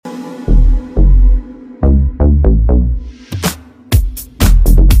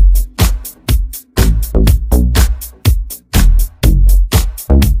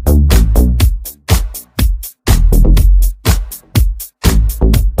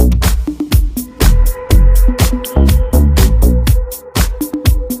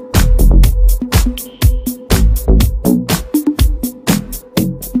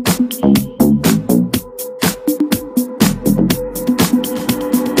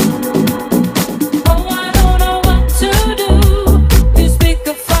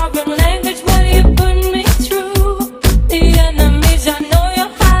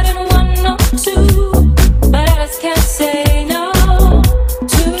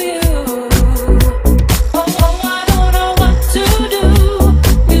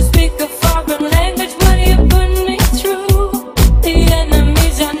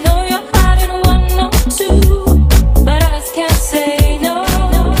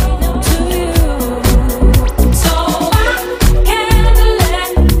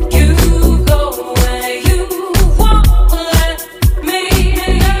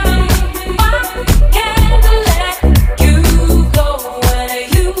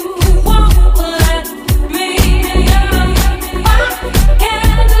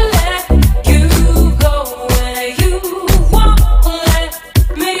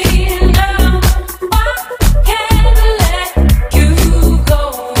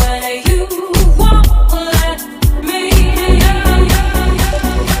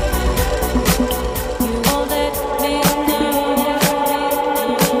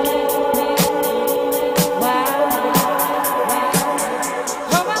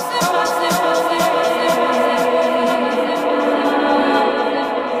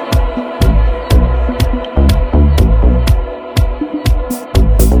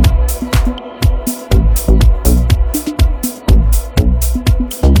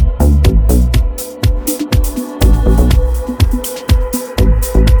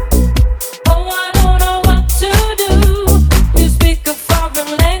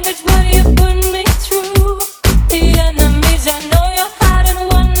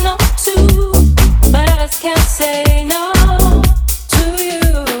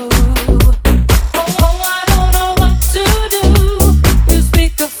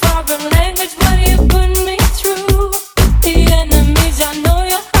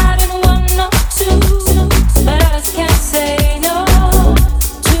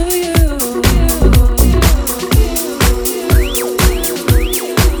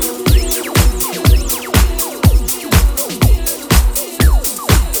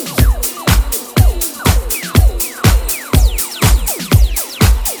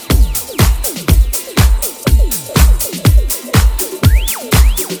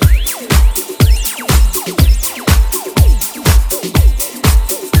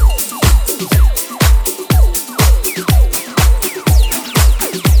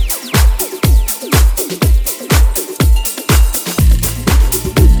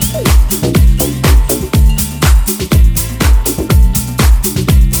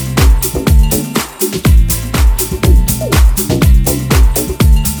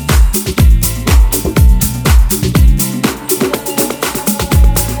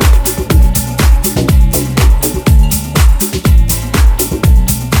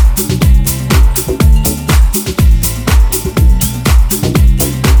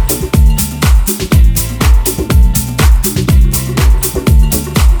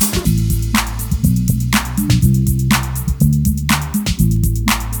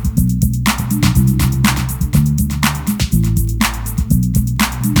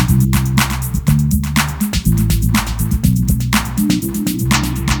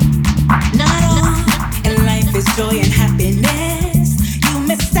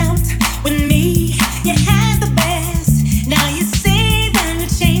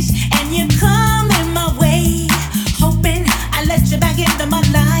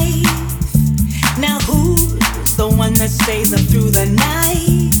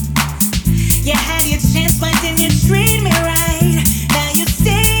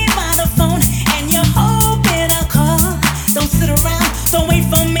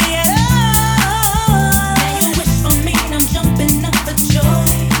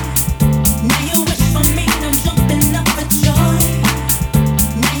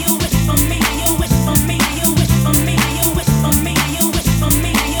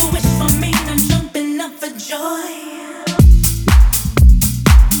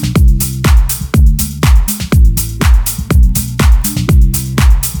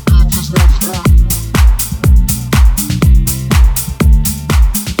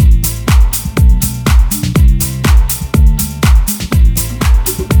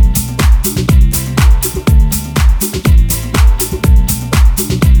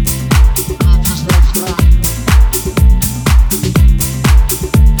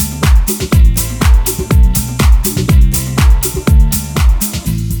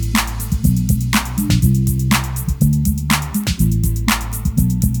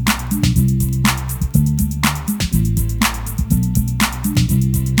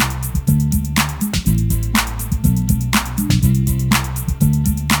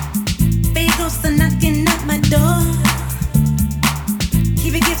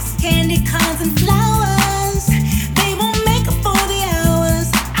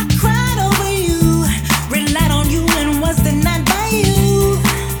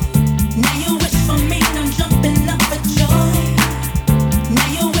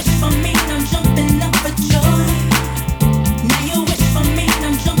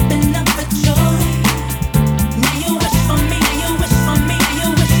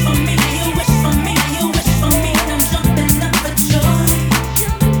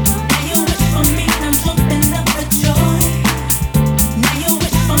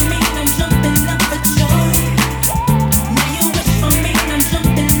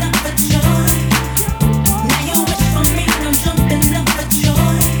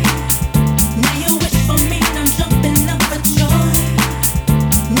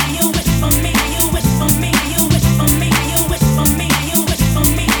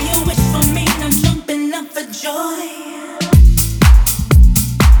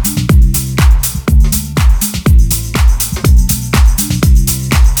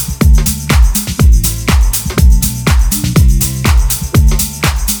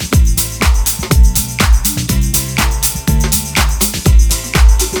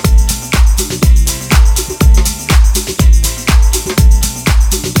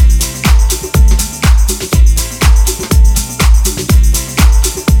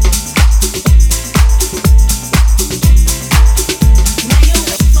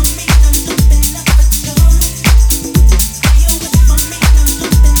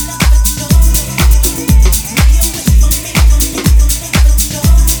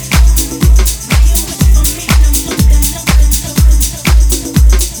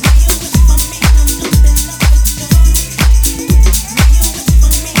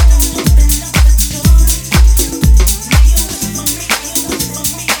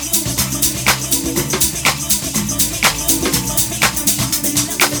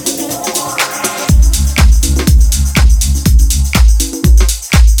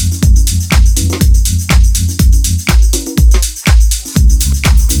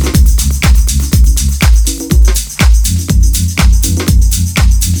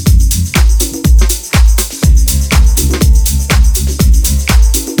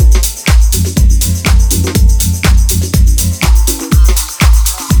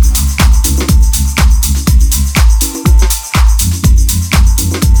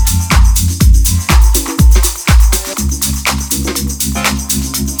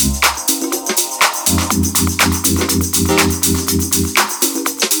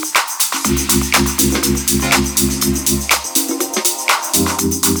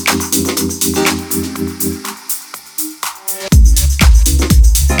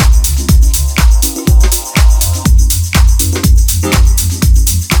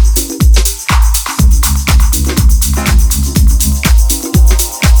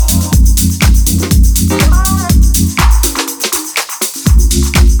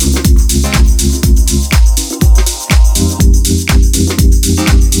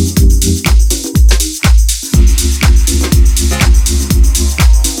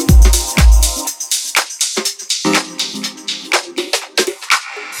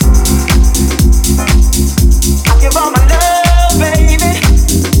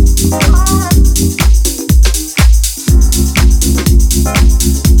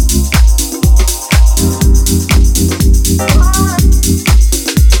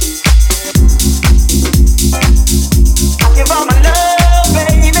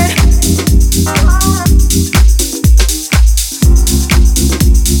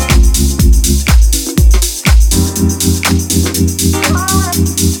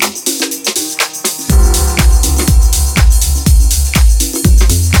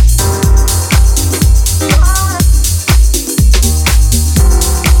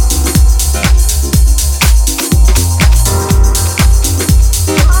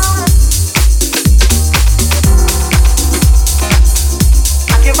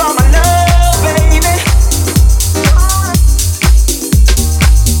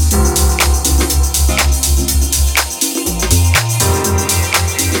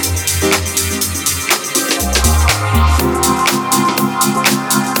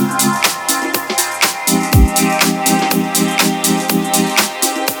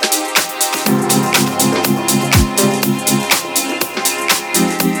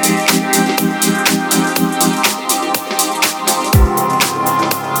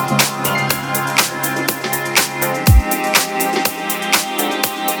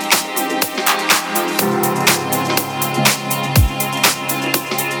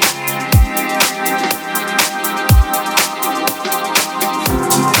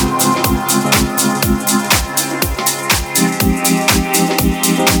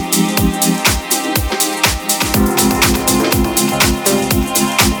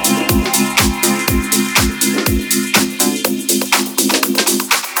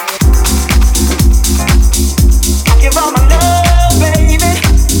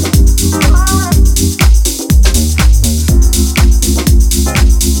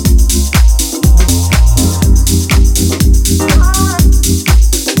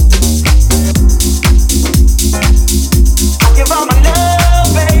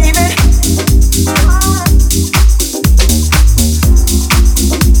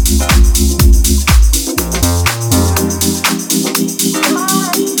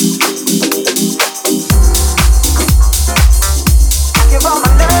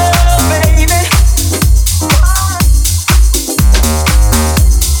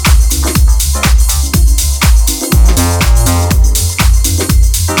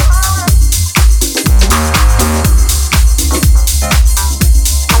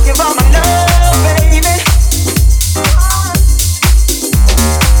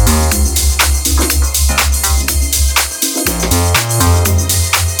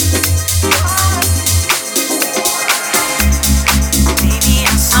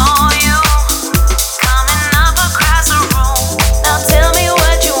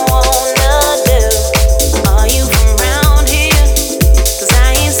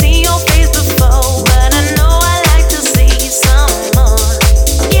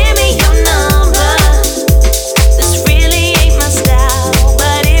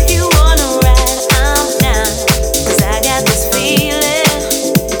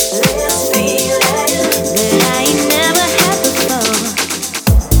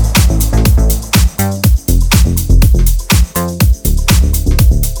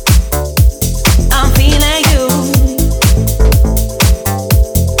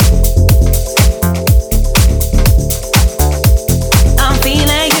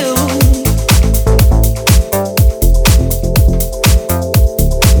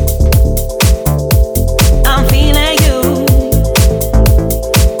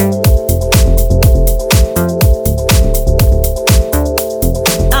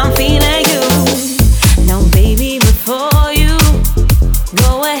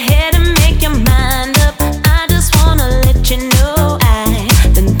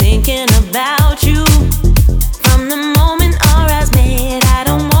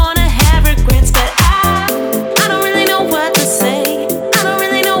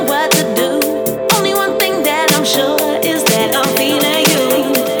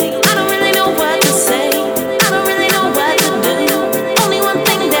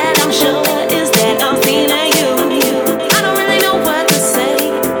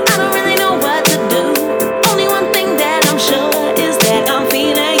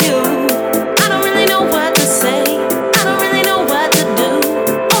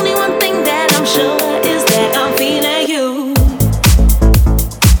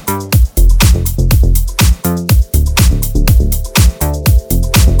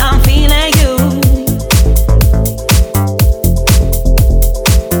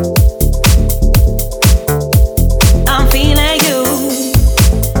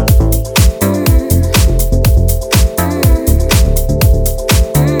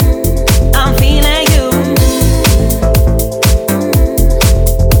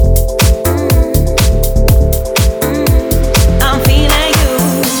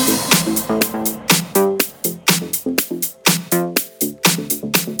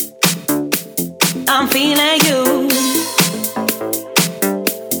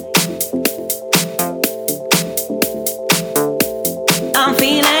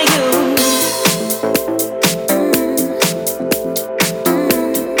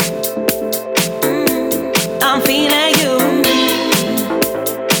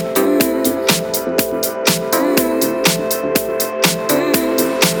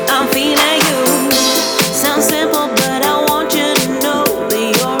I'm feeling you. Sounds simple, but I want you to know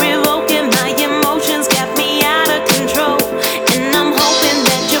that you're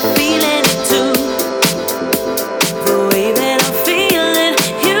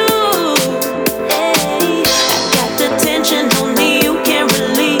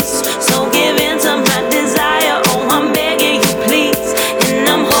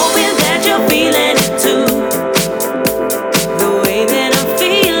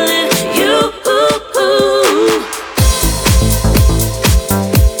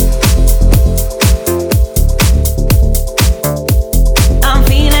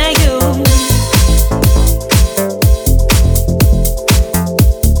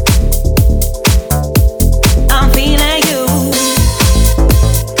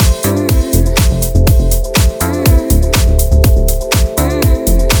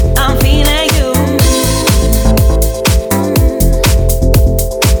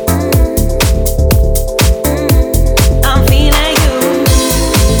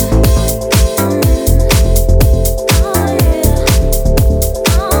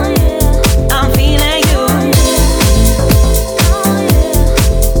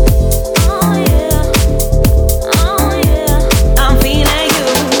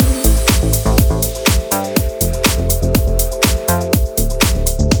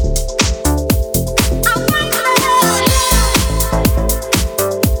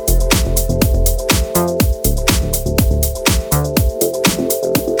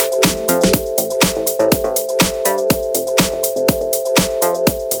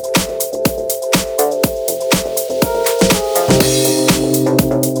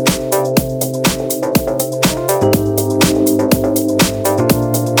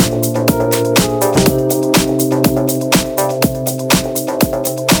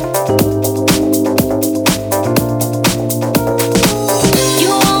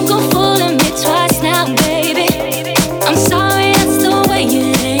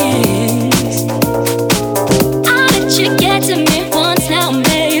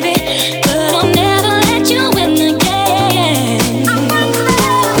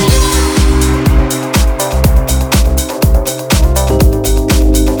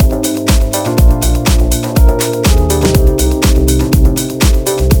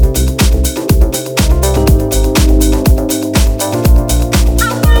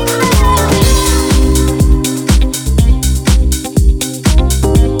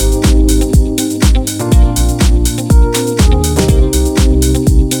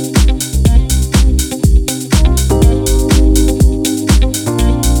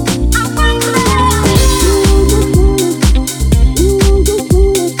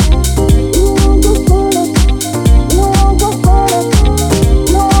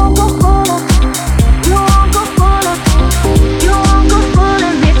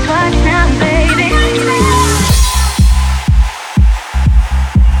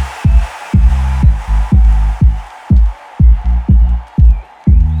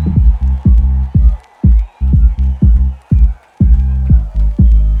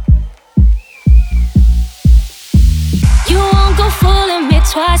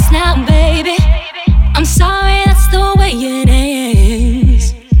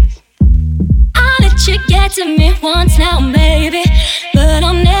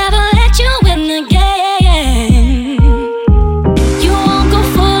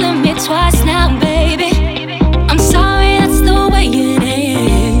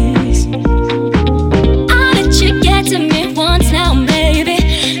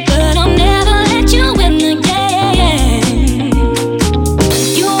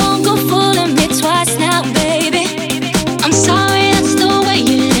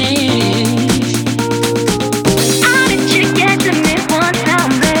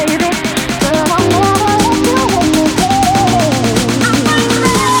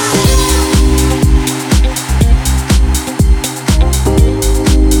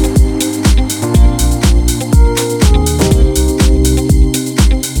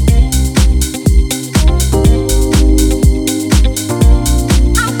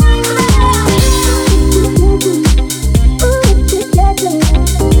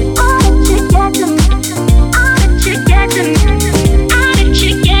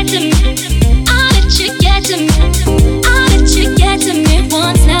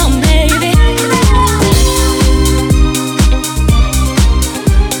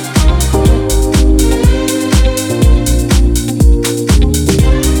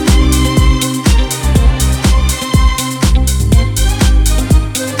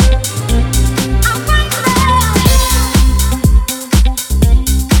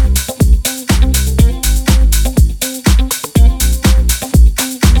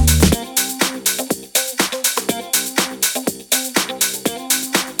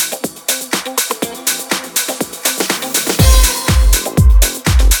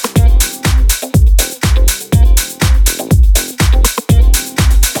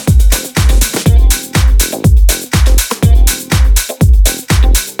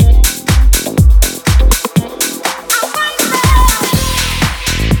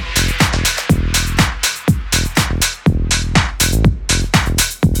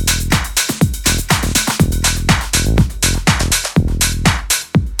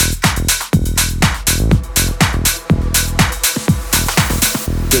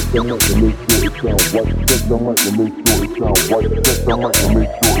the mic and make sure it sound right. Check the mic and make sure it sound right. Check the mic and make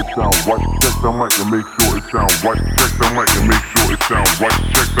sure it sound right. Check the mic and make sure it sound right. Check the mic and make sure it sound right.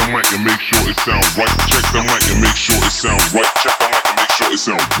 Check the mic and make sure it sound right. Check the mic and make sure it sound right. Check the mic and make sure it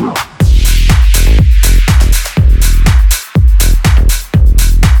sound right.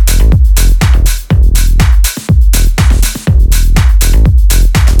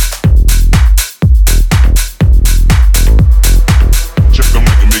 Sure it sound right. Check the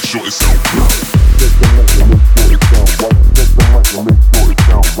mic and make sure it sound right. Check the mic and make sure it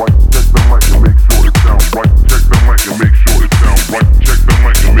sound right. Check the mic and make sure it sound right. Check the mic and make sure it sound right. Check the mic and make sure it sound right. Check the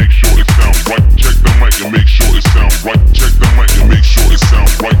mic and make sure it sound right. Check the mic and make sure it sound right. Check the mic and make sure it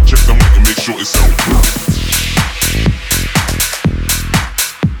sound right. Check the mic and make sure it sound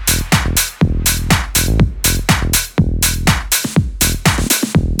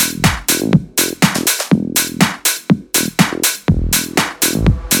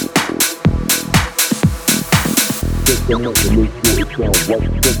right.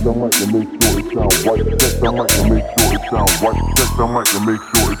 Check the mic and make sure it sound right. Check the mic and make sure it sound right. Check the mic and make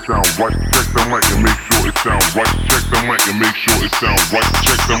sure it sound right. Check the mic and make sure it sound right. Check the mic and make sure it sound right.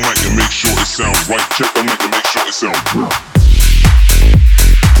 Check the mic and make sure it sound right. Check the mic and make sure it sound right.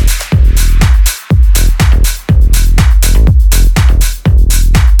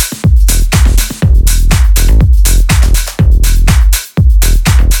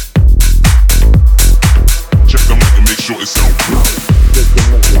 Sure it sound right. Check the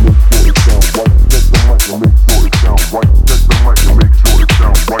mic and make sure it sound right. Check the mic and make sure it sound right. Check the mic and make sure it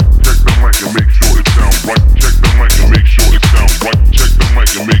sound right. Check the mic and make sure it sound right. Check the mic and make sure it sound right. Check the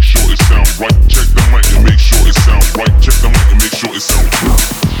mic and make sure it sound right. Check the mic and make sure it sound right. Check the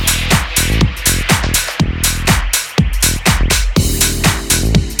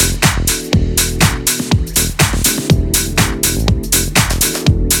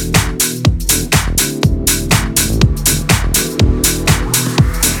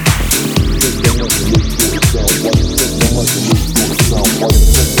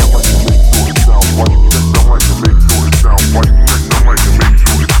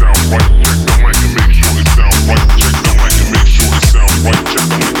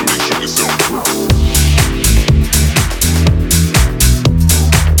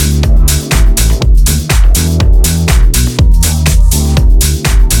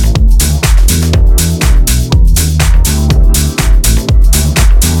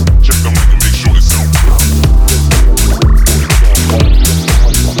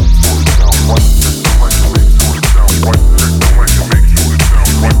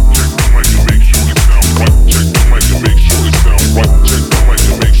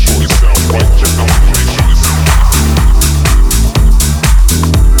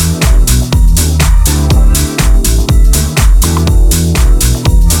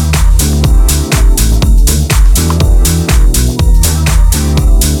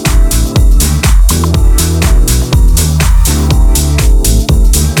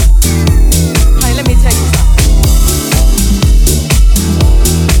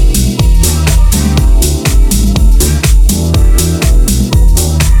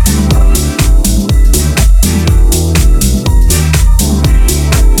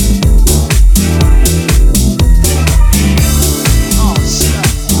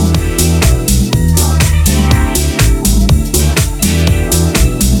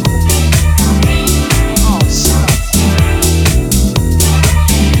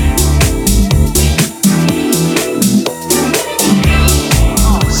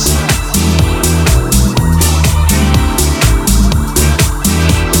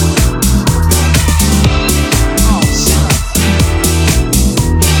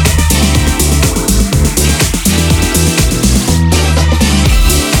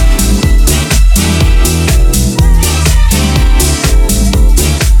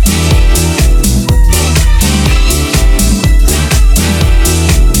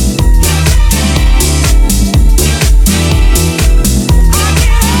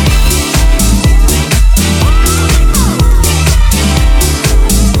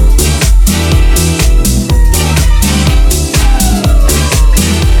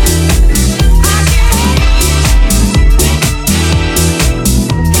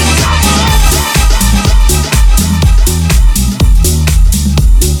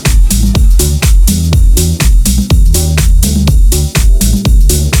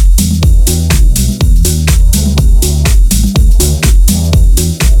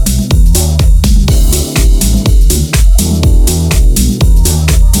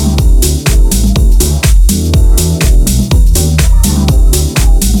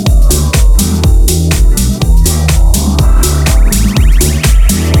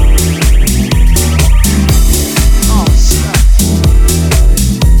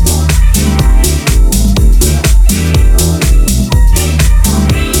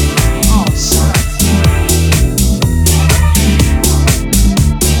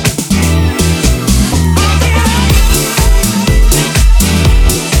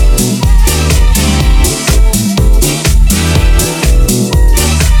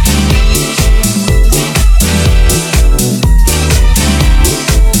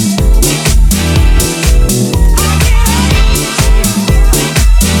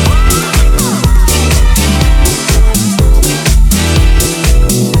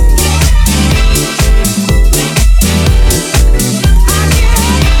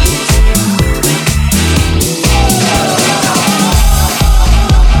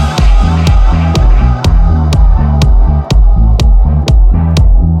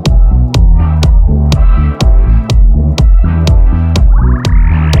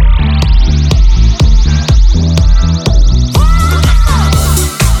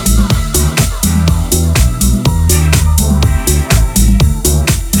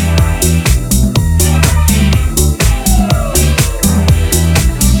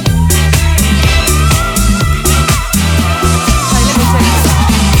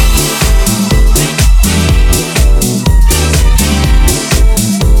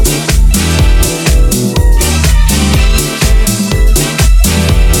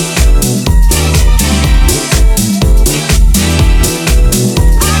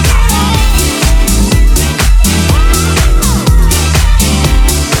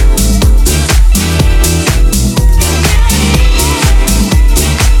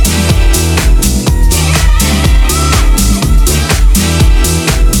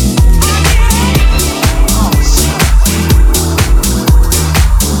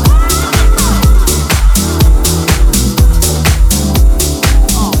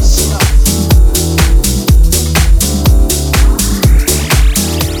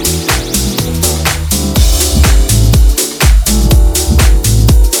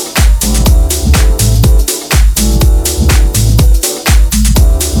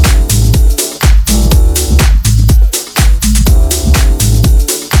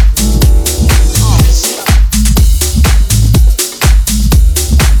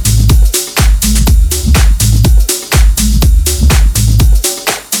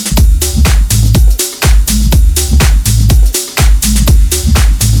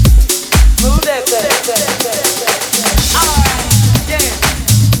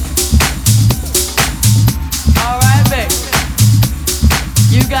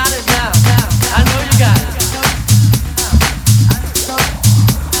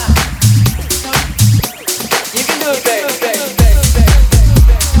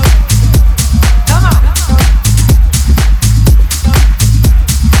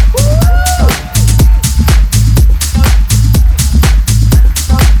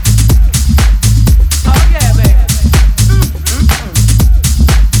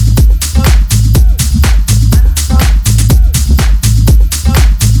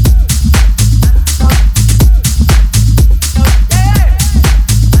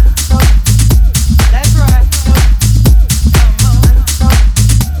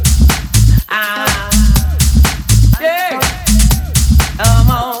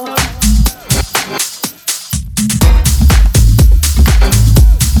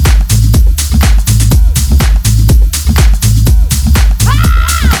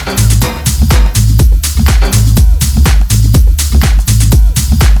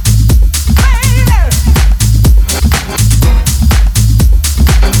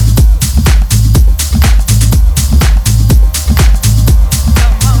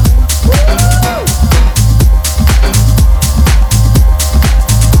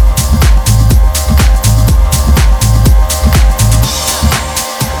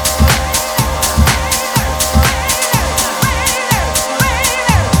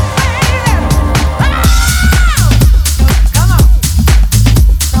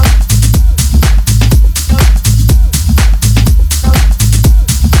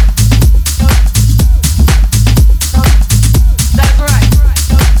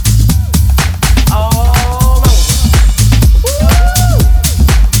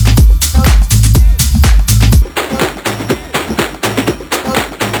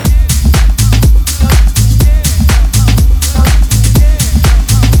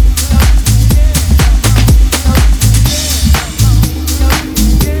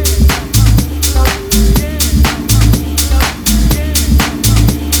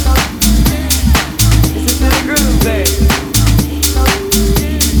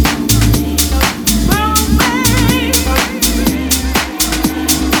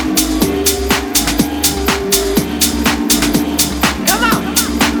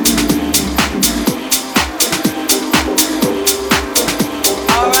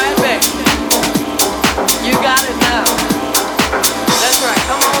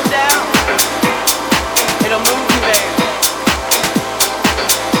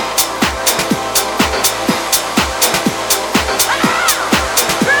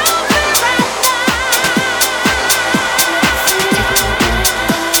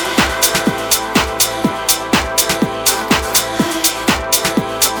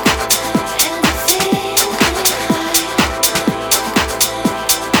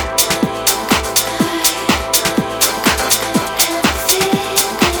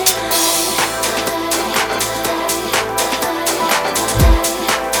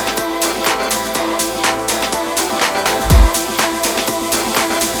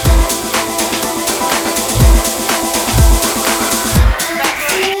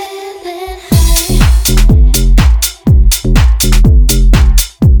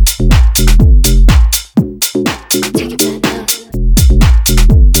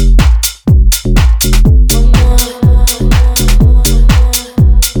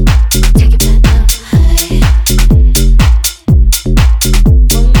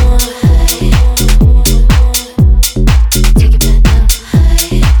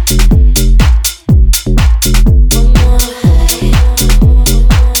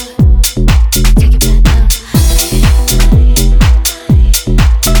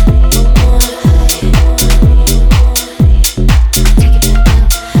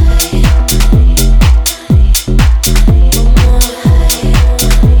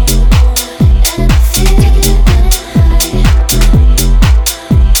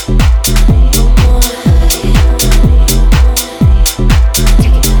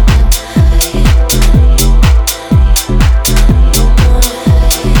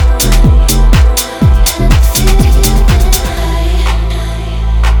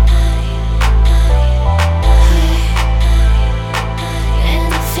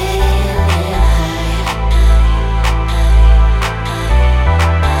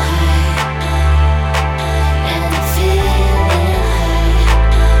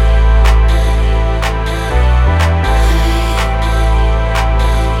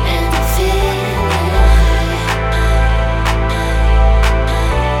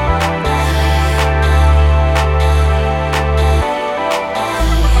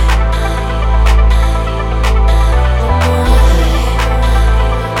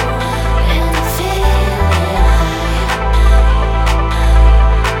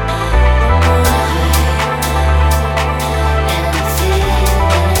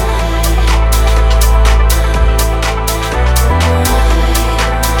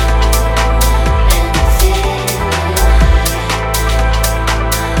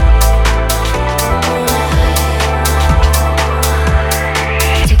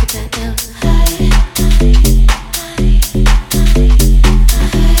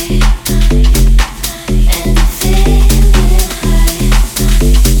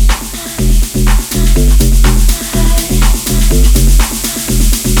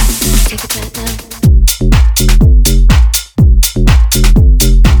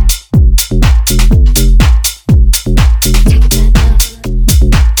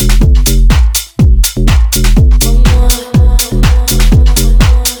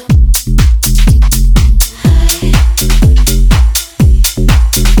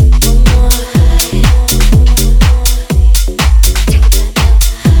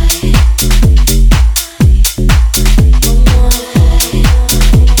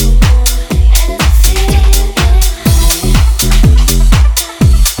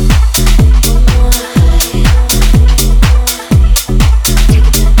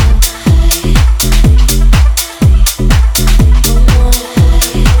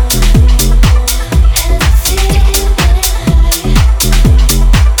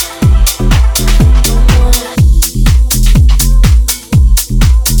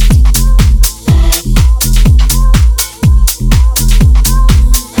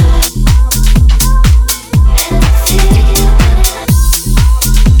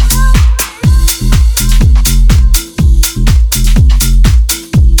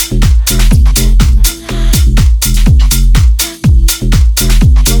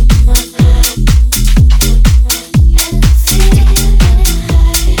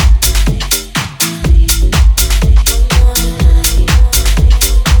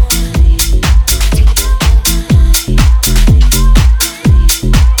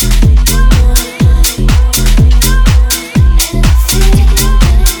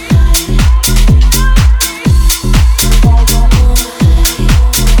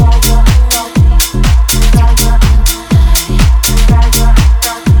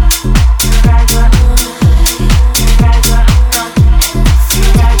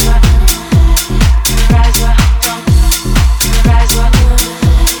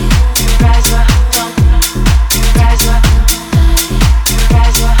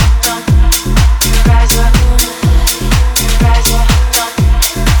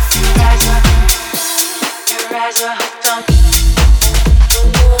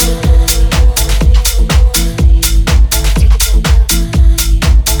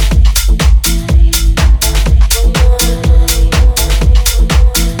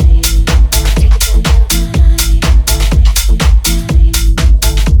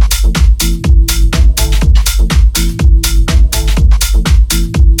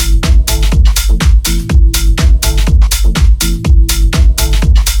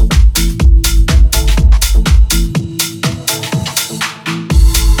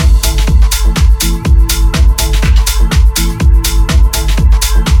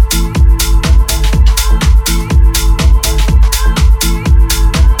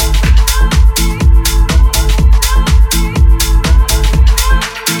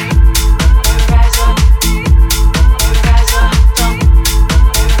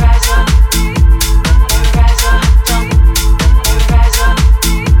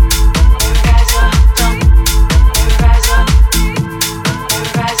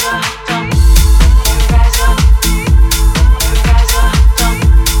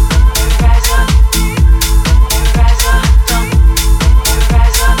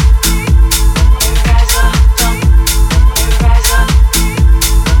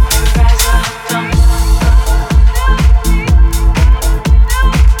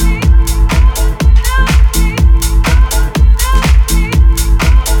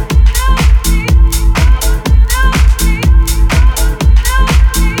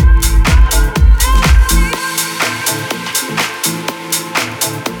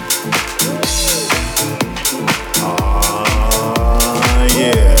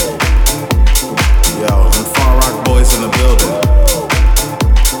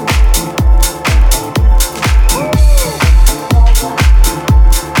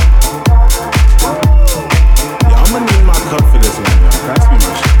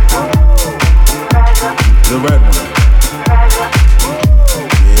The red one.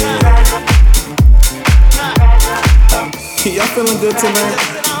 Yeah. Y'all feeling good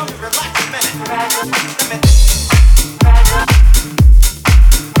tonight?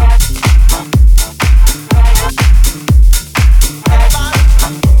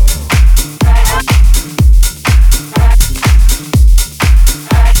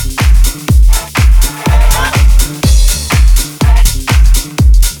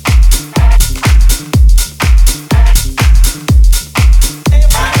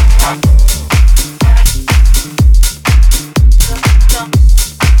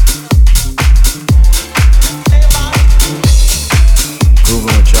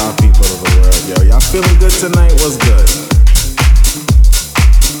 Feeling good tonight was good.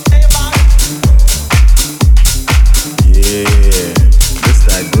 Yeah, this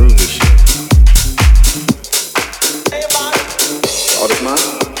that groovy shit. Oh, this mine?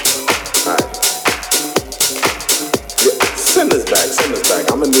 Alright. Yeah, send this back.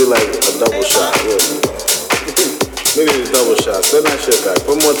 I'm gonna do like a double shot. Yeah. Maybe it's double shot. Send that shit back.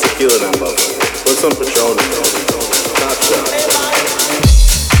 Put more tequila in that motherfucker. Put some Patron in there. Top shot.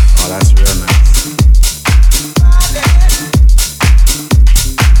 Oh, that's real nice.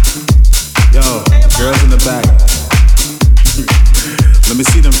 Yo, girls in the back. Let me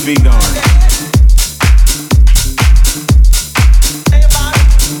see them feet going.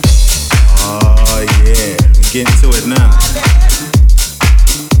 Oh yeah, we getting to it now.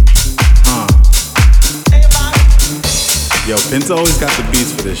 Yo, Pinto always got the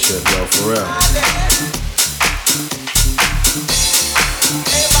beats for this shit, yo, for real.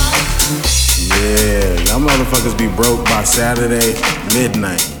 Yeah, y'all motherfuckers be broke by Saturday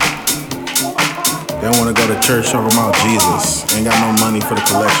midnight. They don't want to go to church talking about Jesus. Ain't got no money for the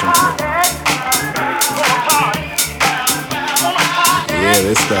collection plate. Yeah,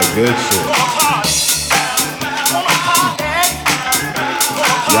 this that good shit.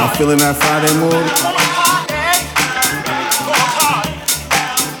 Y'all feeling that Friday mood?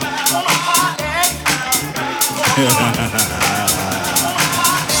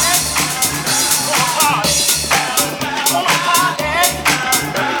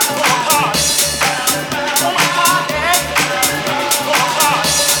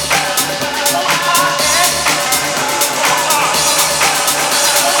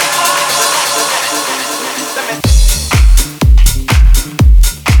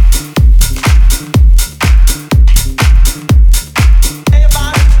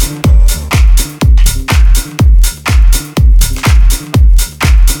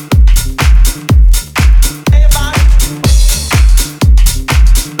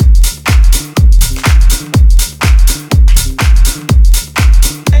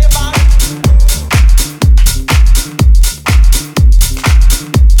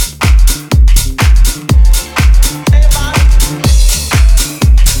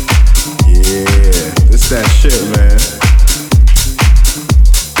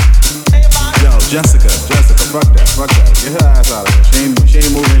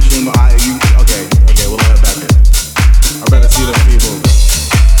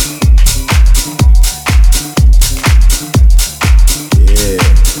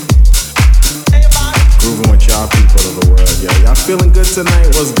 Tonight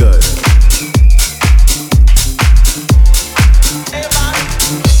was good.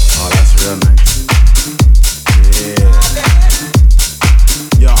 Oh, that's real nice. Yeah.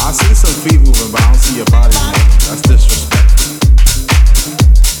 Yo, I see some feet moving, but I don't see your body moving. That's disrespectful.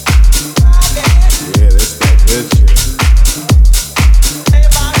 Yeah, this that good shit.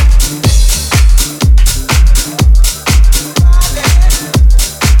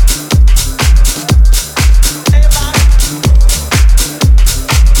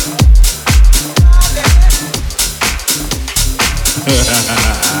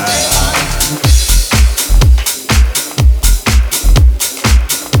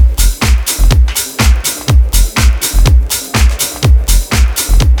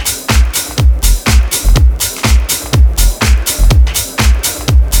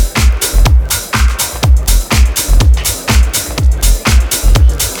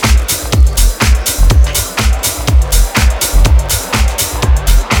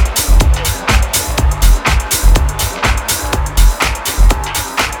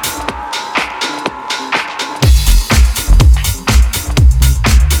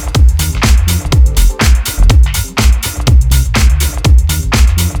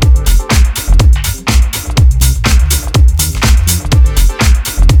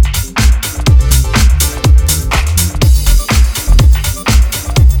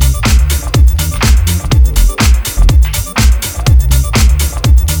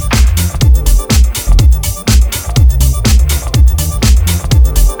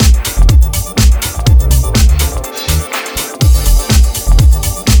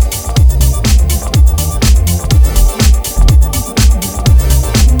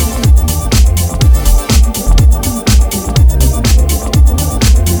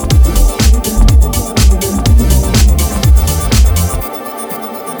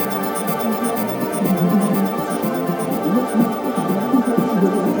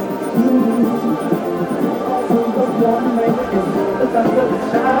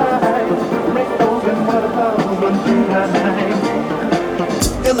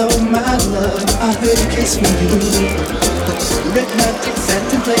 heard a kiss from you. Red magic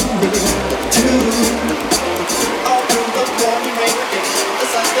satin playing with it too. All through the morning rain again, the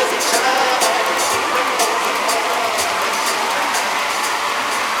sun doesn't shine.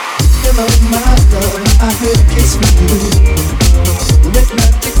 Hello, my love, I heard a kiss from you. Red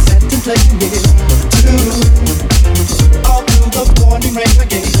magic satin playing with it too. All through the morning rain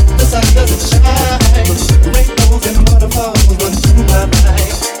again, the sun doesn't shine. Rainbows and waterfalls run through my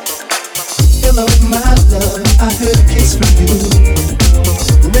life. Hello, my love, I heard a kiss from you.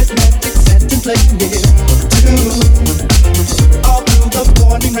 Red magic satin playing with it too. All through the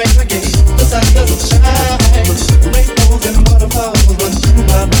morning rain again, the sun doesn't shine. Rainbows and waterfalls run through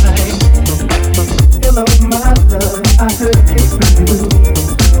my life. Hello, my love, I heard a kiss from you.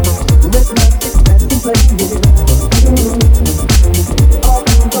 Red magic satin playing with it too. All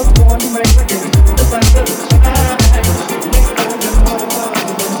through the morning rain again, the sun doesn't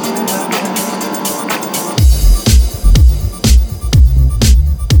shine.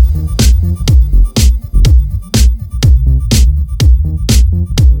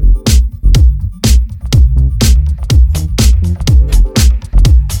 Rainbows and waterfalls run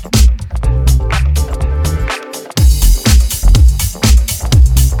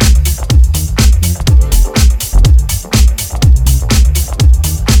through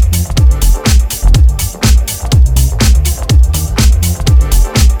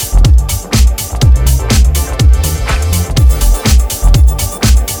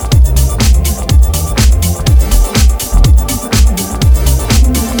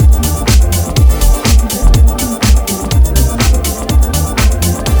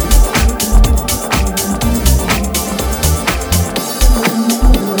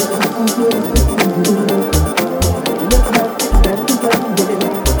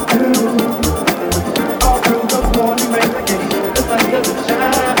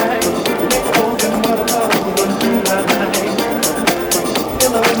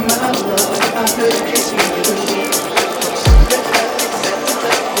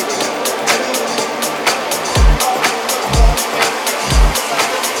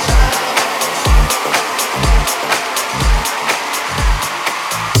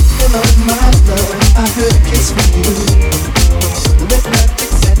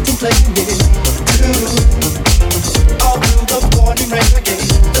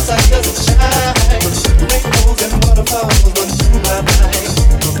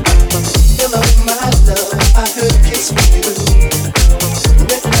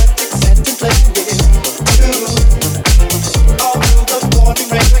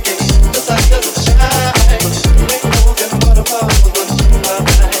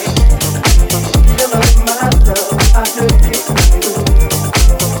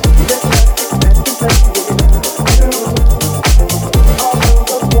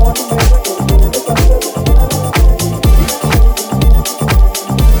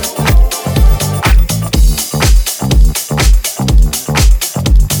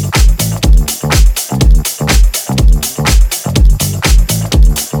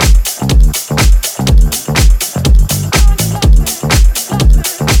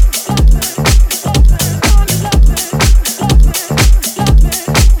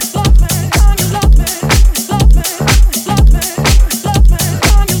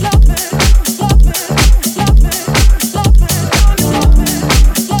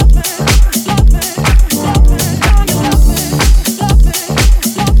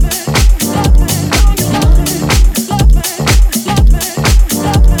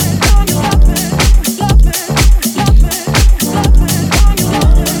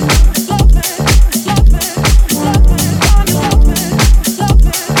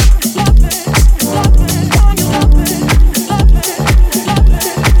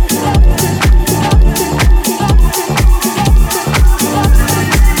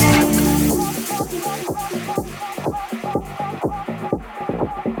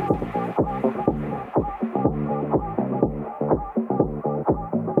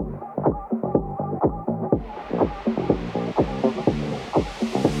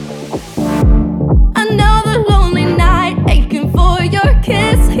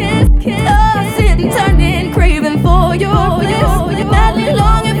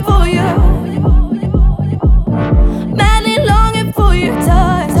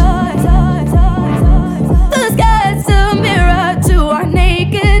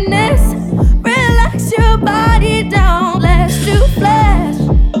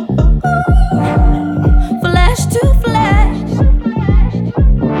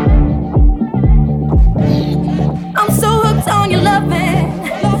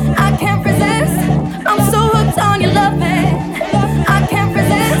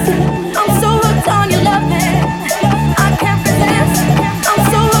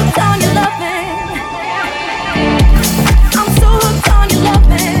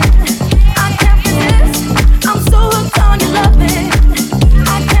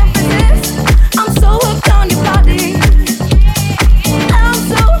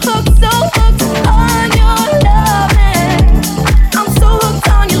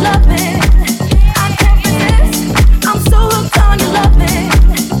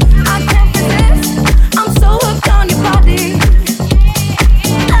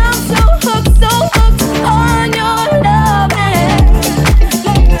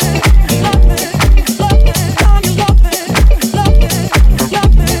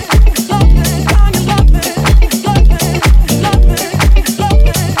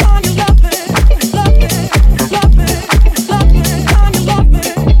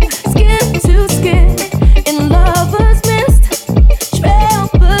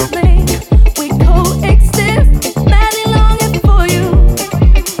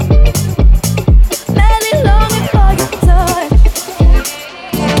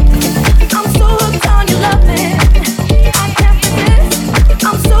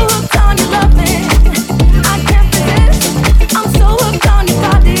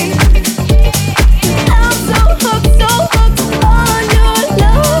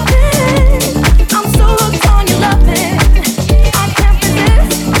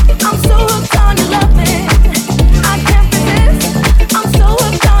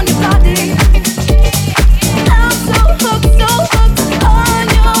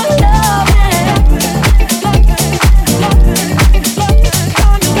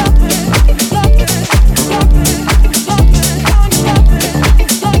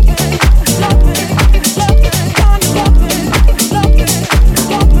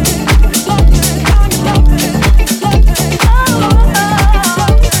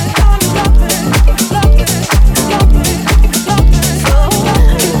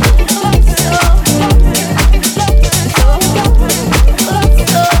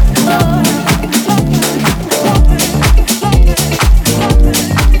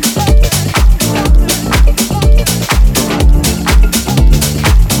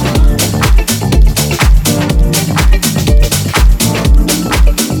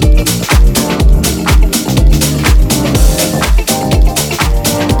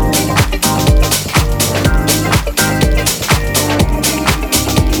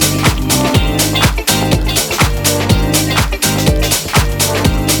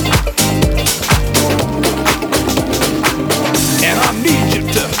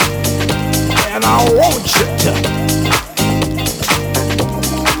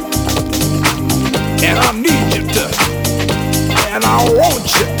and I need you to, and I want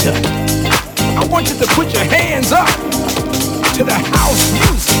you to. I want you to put your hands up to the house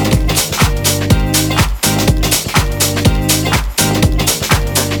music.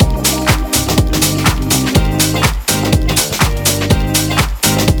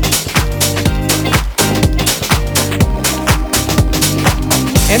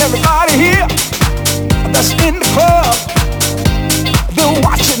 And everybody here that's in the club, they're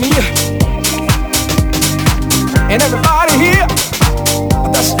watching you. And everybody here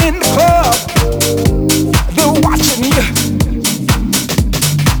that's in the club, they're watching you.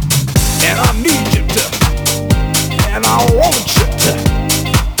 And I need you to, and I want you to.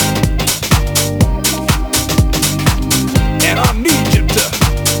 And I need you to,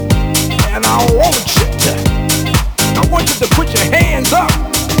 and I want you to. I want you to put your hands up.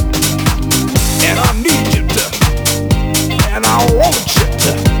 And I need you to, and I want you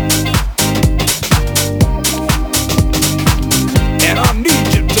to. And I need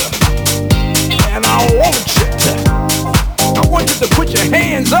you to, and I want you to. I want you to put your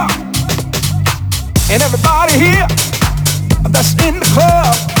hands up. And everybody here that's in the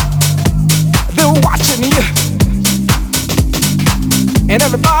club, they're watching you. And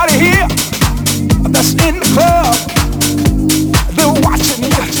everybody here that's in the club, they're watching you.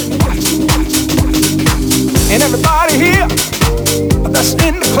 And everybody here that's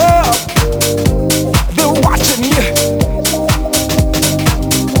in the club, they're watching you.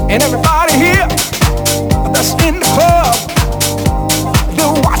 And everybody here that's in the club,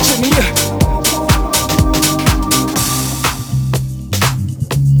 they're watching you.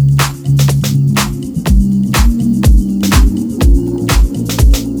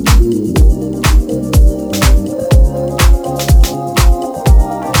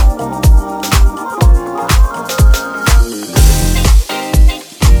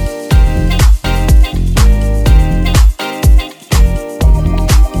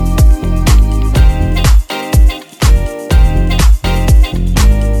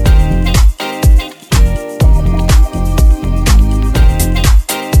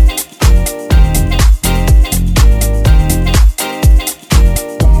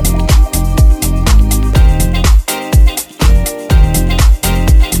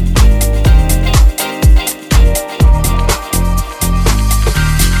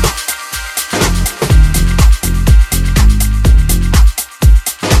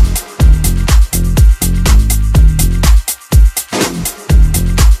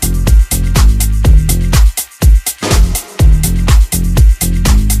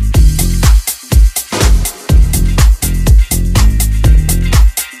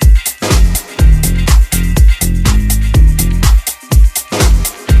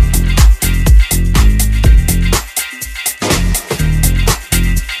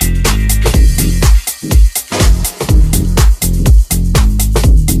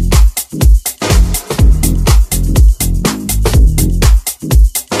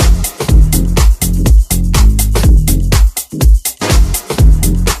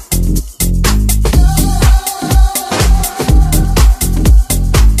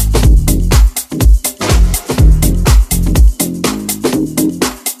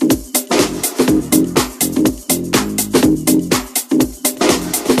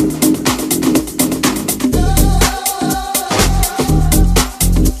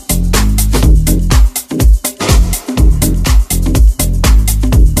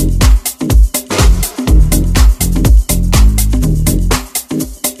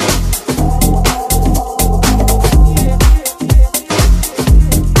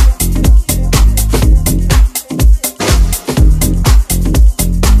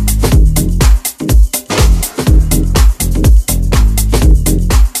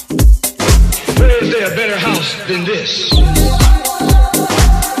 than this.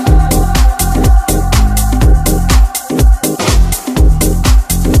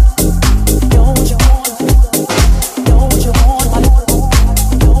 Don't you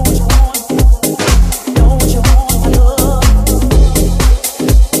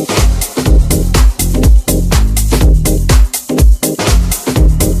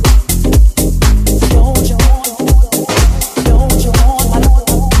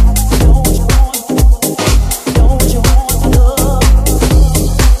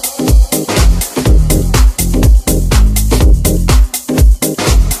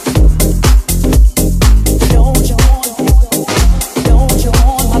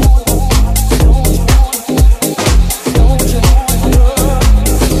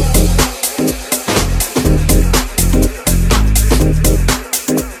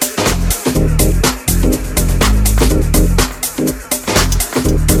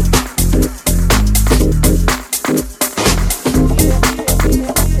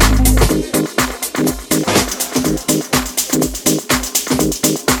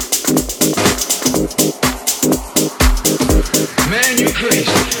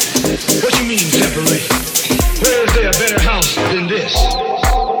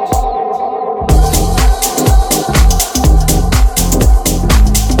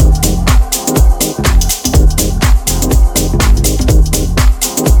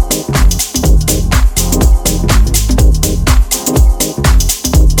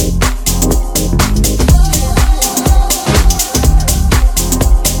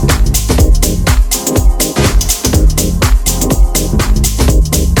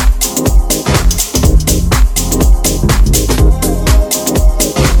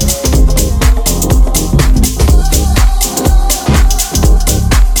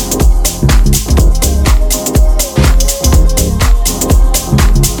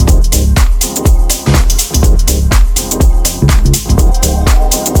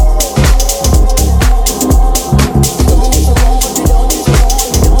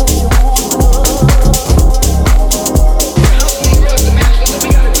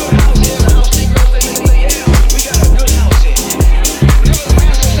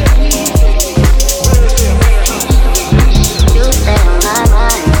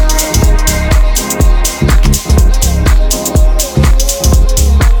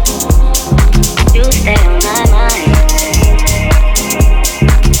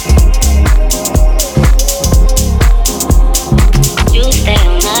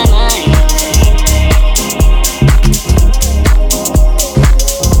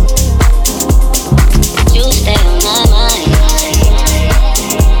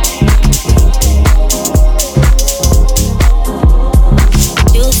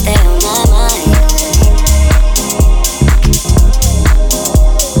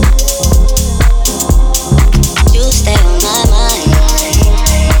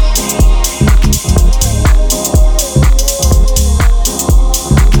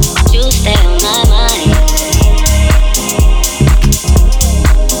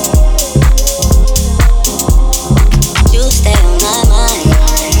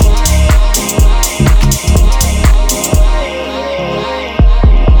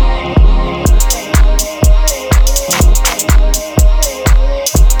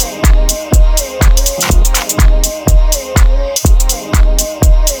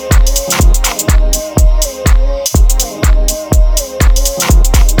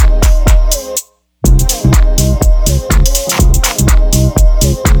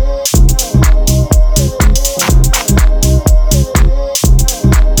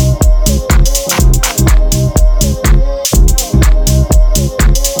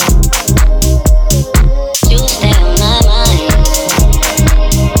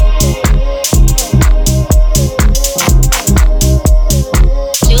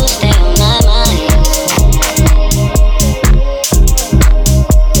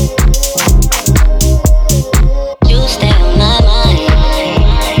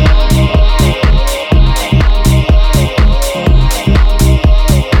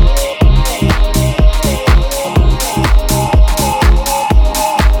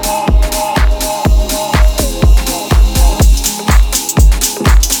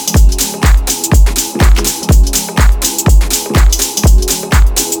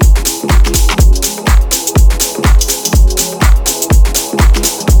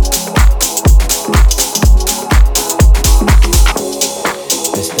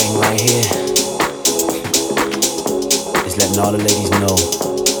thing right here is letting all the ladies know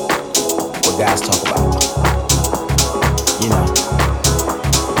what guys talk about. You know,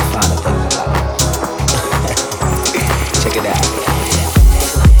 the finer things about it. Check it out.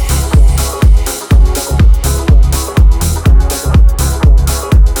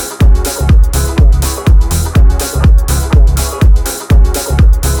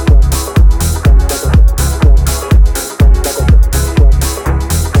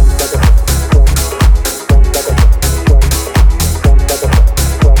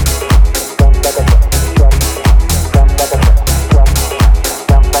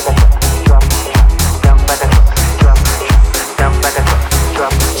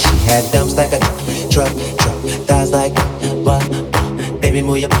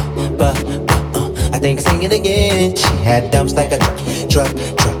 Sing it again. She had dumps like a truck,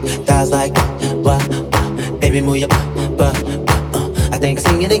 thighs like what? Baby, move your butt. I think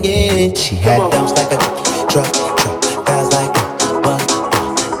sing it again. She had dumps like a truck, thighs like what?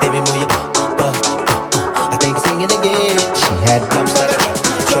 Baby, move your butt. I think sing it again. She had dumps like a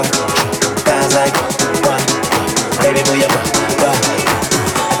truck, thighs like what? Baby, move your butt.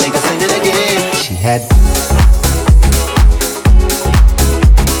 I think I sing it again. She had.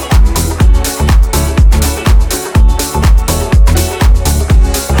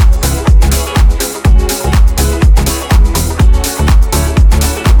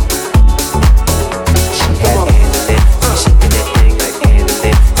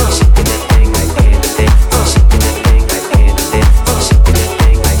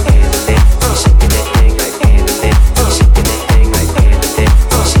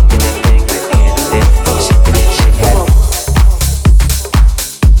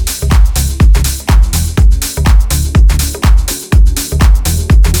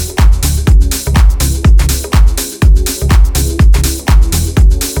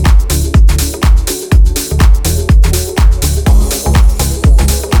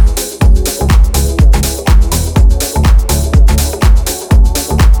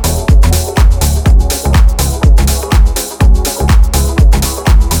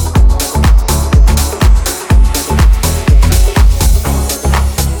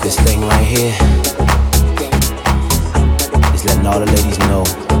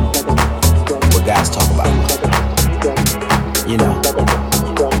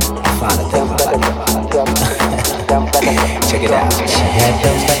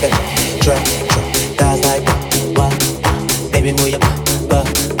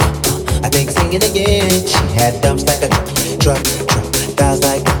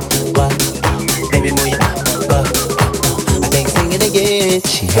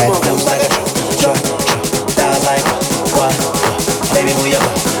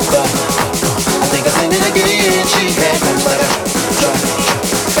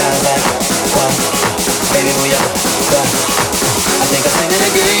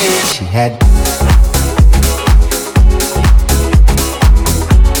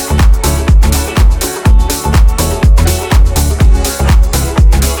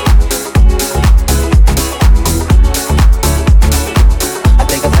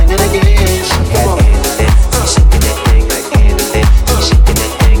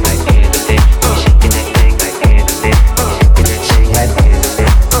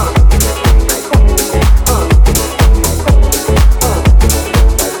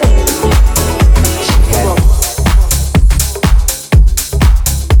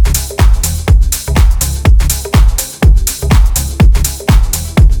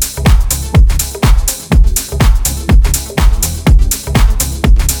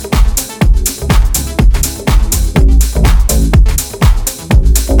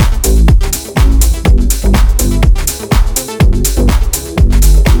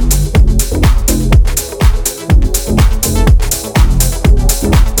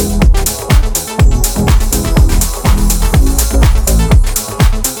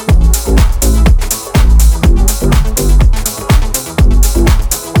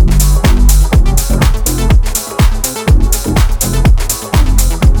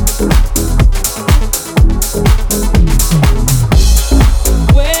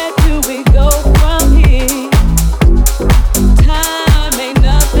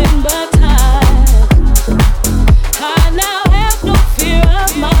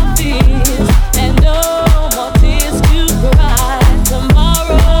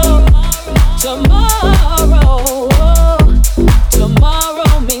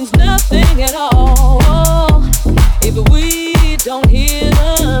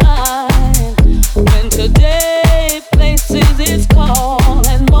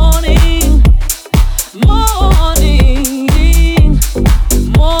 Morning,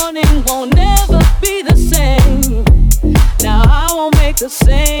 won't never be the same. Now I won't make the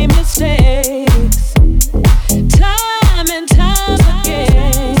same mistakes. Time and time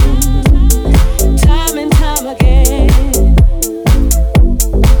again. Time and time again.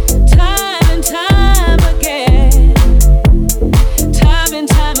 Time and time again. Time and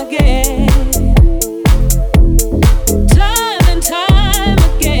time again. Time and time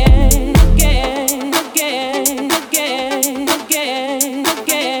again. Again, again, again, again, again,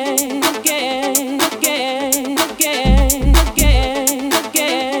 again, again, again, again,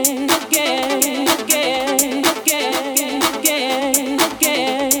 again, again, again, again,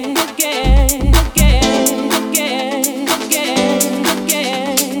 again, again,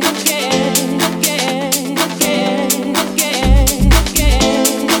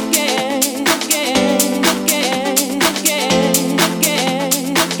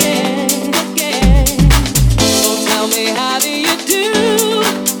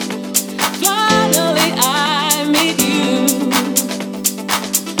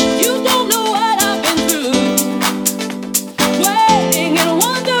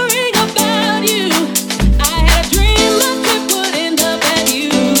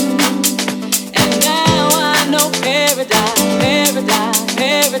 paradise, paradise,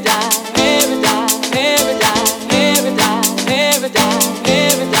 paradise.